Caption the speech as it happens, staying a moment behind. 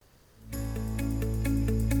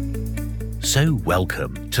So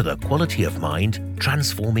welcome to the Quality of Mind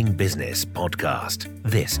Transforming Business podcast.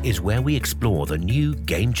 This is where we explore the new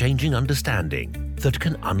game-changing understanding that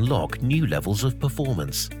can unlock new levels of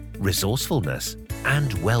performance, resourcefulness,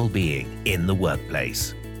 and well-being in the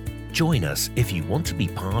workplace. Join us if you want to be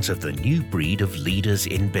part of the new breed of leaders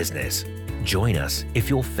in business. Join us if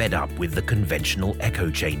you're fed up with the conventional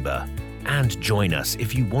echo chamber. And join us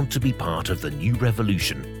if you want to be part of the new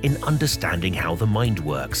revolution in understanding how the mind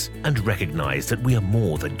works and recognize that we are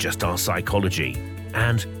more than just our psychology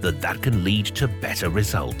and that can lead to better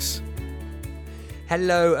results.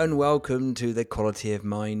 Hello and welcome to the Quality of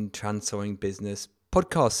Mind Transforming Business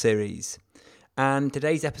podcast series. And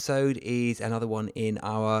today's episode is another one in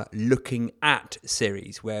our Looking At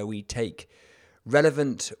series where we take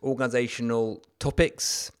relevant organizational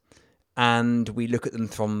topics and we look at them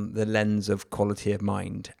from the lens of quality of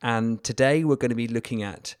mind. And today we're going to be looking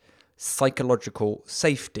at psychological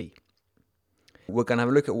safety. We're going to have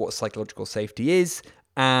a look at what psychological safety is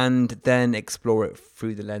and then explore it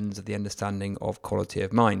through the lens of the understanding of quality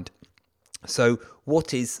of mind. So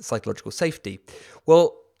what is psychological safety?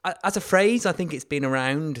 Well, as a phrase, I think it's been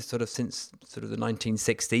around since the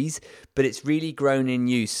 1960s, but it's really grown in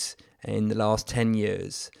use in the last 10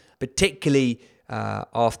 years, particularly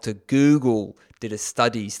after Google did a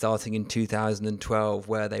study starting in 2012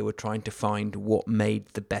 where they were trying to find what made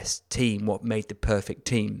the best team, what made the perfect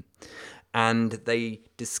team. And they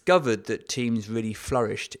discovered that teams really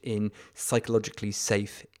flourished in psychologically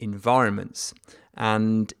safe environments.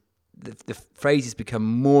 And the phrase has become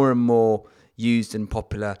more and more used and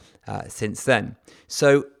popular since then.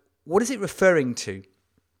 So what is it referring to?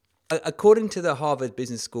 According to the Harvard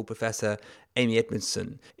Business School professor Amy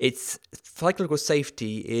Edmondson, psychological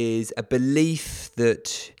safety is a belief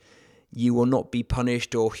that you will not be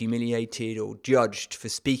punished or humiliated or judged for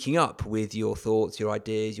speaking up with your thoughts, your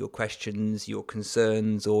ideas, your questions, your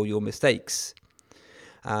concerns, or your mistakes.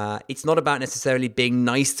 It's not about necessarily being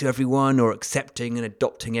nice to everyone or accepting and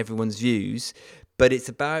adopting everyone's views, but it's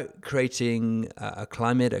about creating a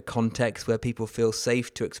climate, a context where people feel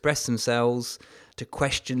safe to express themselves, to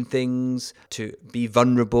question things, to be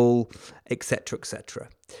vulnerable, etc., etc.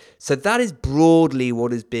 So that is broadly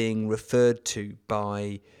what is being referred to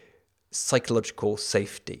by psychological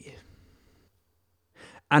safety.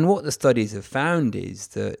 And what the studies have found is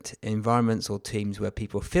that environments or teams where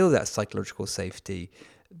people feel that psychological safety,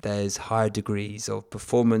 there's higher degrees of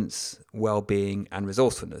performance, well-being, and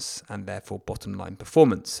resourcefulness, and therefore bottom line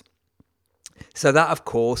performance. So that, of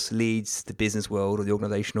course, leads the business world or the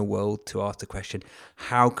organizational world to ask the question,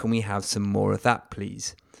 how can we have some more of that,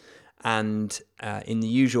 please? And in the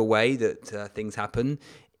usual way that things happen,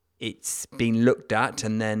 it's been looked at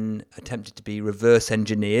and then attempted to be reverse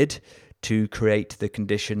engineered to create the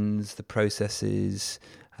conditions, the processes,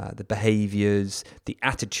 the behaviors, the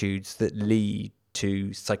attitudes that lead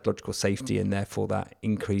to psychological safety and therefore that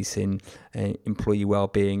increase in employee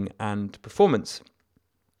well-being and performance.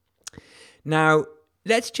 Now,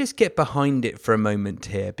 let's just get behind it for a moment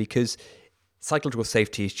here, because psychological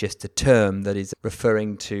safety is just a term that is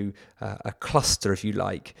referring to a cluster, if you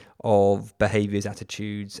like, of behaviors,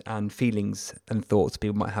 attitudes, and feelings and thoughts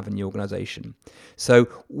people might have in the organization. So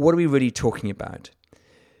what are we really talking about?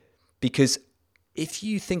 Because if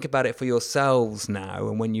you think about it for yourselves now,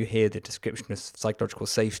 and when you hear the description of psychological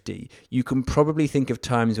safety, you can probably think of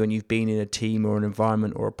times when you've been in a team or an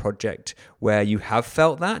environment or a project where you have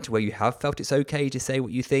felt that, where you have felt it's okay to say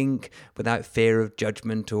what you think without fear of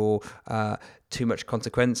judgment or too much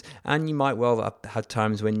consequence. And you might well have had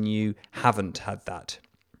times when you haven't had that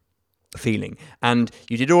feeling. And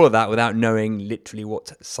you did all of that without knowing literally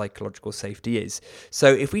what psychological safety is.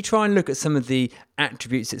 So if we try and look at some of the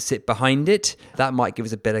attributes that sit behind it, that might give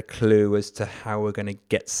us a better clue as to how we're going to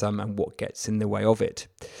get some and what gets in the way of it.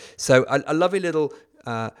 So a lovely little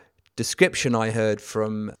description I heard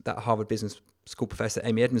from that Harvard Business School professor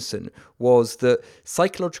Amy Edmondson was that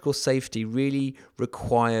psychological safety really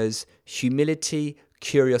requires humility,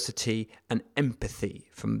 curiosity and empathy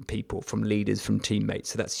from people, from leaders, from teammates.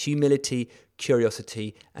 So that's humility,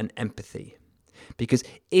 curiosity and empathy. Because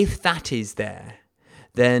if that is there,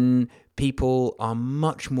 then people are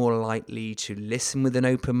much more likely to listen with an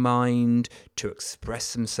open mind, to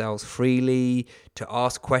express themselves freely, to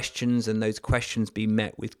ask questions, and those questions be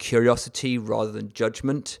met with curiosity rather than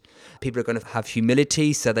judgment. People are going to have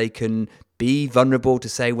humility so they can be vulnerable to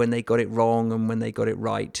say when they got it wrong and when they got it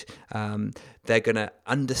right. They're going to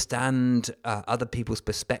understand other people's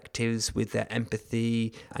perspectives with their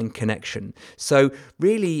empathy and connection. So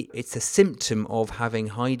really, it's a symptom of having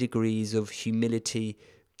high degrees of humility,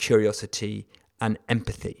 curiosity, and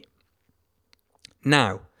empathy.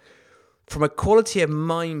 Now, from a quality of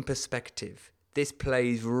mind perspective, this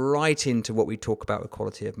plays right into what we talk about with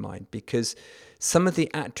quality of mind, because some of the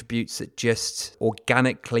attributes that just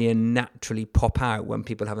organically and naturally pop out when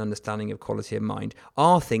people have an understanding of quality of mind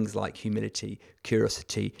are things like humility,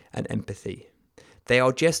 curiosity, and empathy. They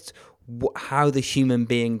are just how the human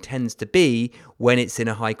being tends to be when it's in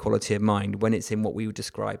a high quality of mind, when it's in what we would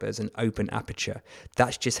describe as an open aperture.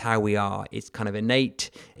 That's just how we are. It's kind of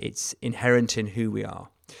innate. It's inherent in who we are.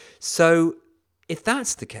 So if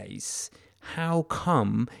that's the case, how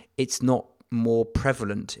come it's not more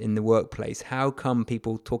prevalent in the workplace? How come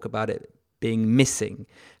people talk about it being missing?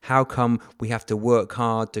 How come we have to work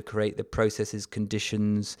hard to create the processes,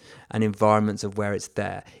 conditions, and environments of where it's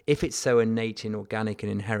there? If it's so innate and organic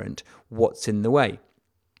and inherent, what's in the way?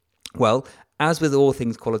 Well, as with all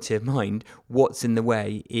things quality of mind, what's in the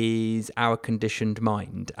way is our conditioned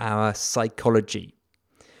mind, our psychology.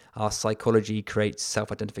 Our psychology creates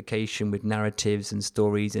self-identification with narratives and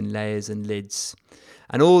stories and layers and lids,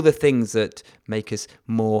 and all the things that make us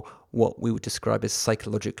more what we would describe as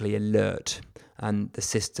psychologically alert. And the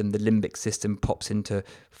limbic system, pops into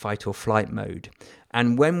fight or flight mode.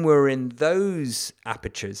 And when we're in those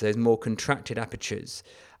apertures, those more contracted apertures,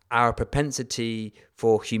 our propensity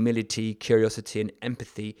for humility, curiosity, and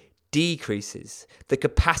empathy decreases. The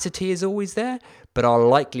capacity is always there, but our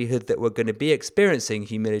likelihood that we're going to be experiencing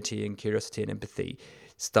humility and curiosity and empathy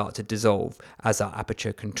start to dissolve as our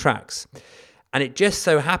aperture contracts. And it just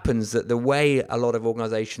so happens that the way a lot of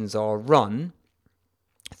organizations are run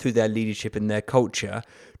through their leadership and their culture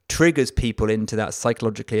triggers people into that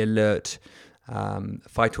psychologically alert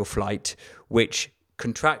fight or flight, which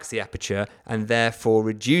contracts the aperture and therefore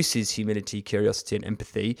reduces humility, curiosity, and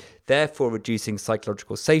empathy, therefore reducing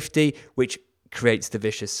psychological safety, which creates the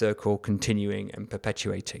vicious circle continuing and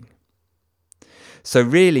perpetuating. So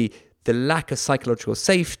really, the lack of psychological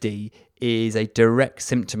safety is a direct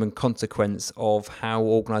symptom and consequence of how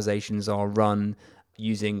organizations are run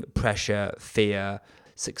using pressure, fear,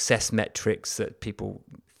 success metrics that people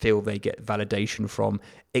feel they get validation from,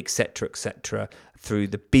 etc., through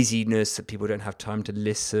the busyness that people don't have time to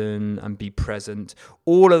listen and be present.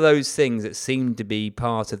 All of those things that seem to be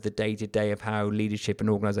part of the day-to-day of how leadership and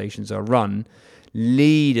organizations are run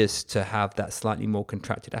lead us to have that slightly more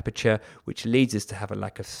contracted aperture, which leads us to have a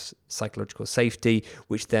lack of psychological safety,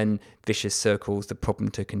 which then vicious circles the problem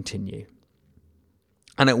to continue.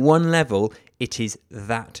 And at one level, it is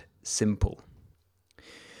that simple.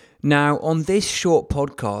 Now, on this short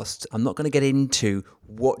podcast, I'm not going to get into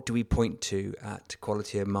what do we point to at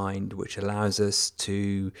quality of mind, which allows us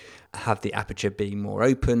to have the aperture being more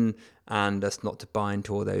open and us not to buy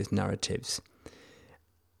into all those narratives.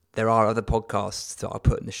 There are other podcasts that I'll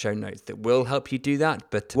put in the show notes that will help you do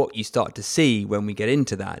that. But what you start to see when we get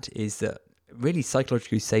into that is that really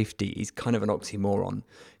psychological safety is kind of an oxymoron.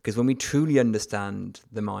 Because when we truly understand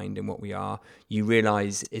the mind and what we are, you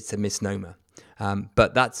realize it's a misnomer.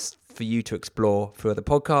 But that's for you to explore through other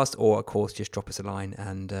podcasts, or of course just drop us a line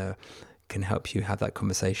and can help you have that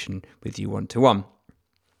conversation with you one-to-one.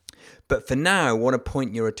 But for now, I want to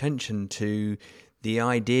point your attention to the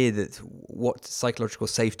idea that what psychological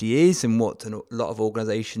safety is and what a lot of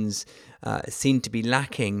organizations seem to be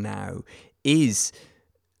lacking now is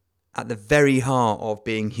at the very heart of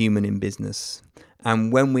being human in business.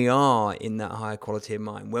 And when we are in that higher quality of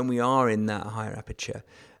mind, when we are in that higher aperture,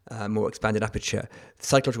 more expanded aperture,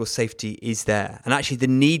 psychological safety is there. And actually the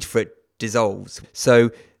need for it dissolves.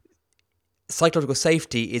 So psychological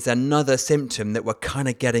safety is another symptom that we're kind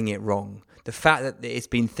of getting it wrong. The fact that it's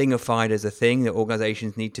been thingified as a thing that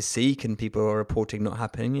organizations need to seek and people are reporting not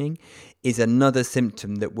happening is another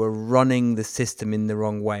symptom that we're running the system in the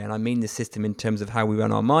wrong way. And I mean the system in terms of how we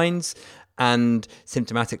run our minds and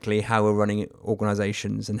symptomatically how we're running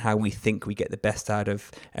organizations and how we think we get the best out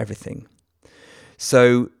of everything.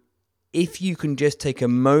 So if you can just take a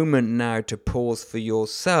moment now to pause for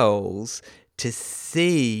yourselves to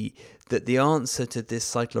see that the answer to this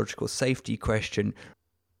psychological safety question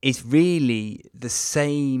is really the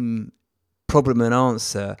same problem and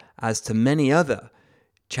answer as to many other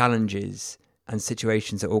challenges and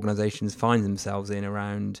situations that organizations find themselves in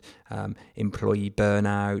around employee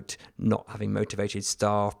burnout, not having motivated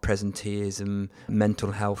staff, presenteeism,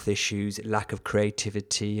 mental health issues, lack of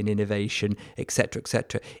creativity and innovation, etc.,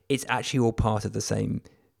 etc. It's actually all part of the same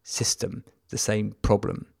system, the same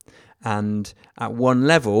problem. And at one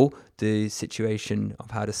level, the situation of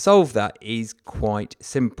how to solve that is quite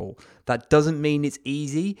simple. That doesn't mean it's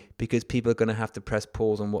easy, because people are going to have to press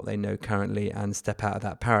pause on what they know currently and step out of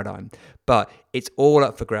that paradigm. But it's all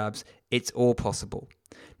up for grabs. It's all possible.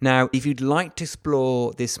 Now, if you'd like to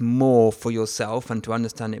explore this more for yourself and to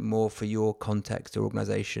understand it more for your context or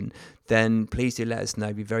organization, then please do let us know.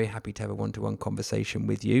 We'd be very happy to have a one-to-one conversation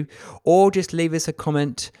with you. Or just leave us a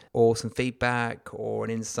comment or some feedback or an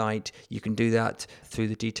insight. You can do that through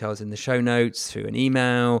the details in the show notes, through an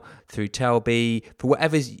email, through Telby, for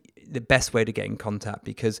whatever's the best way to get in contact,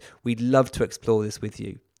 because we'd love to explore this with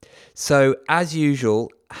you. So, as usual,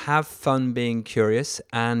 have fun being curious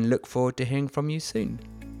and look forward to hearing from you soon.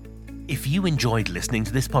 If you enjoyed listening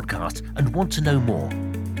to this podcast and want to know more,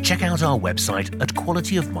 check out our website at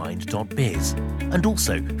qualityofmind.biz, and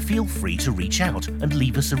also feel free to reach out and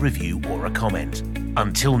leave us a review or a comment.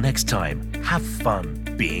 Until next time, have fun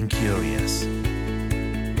being curious.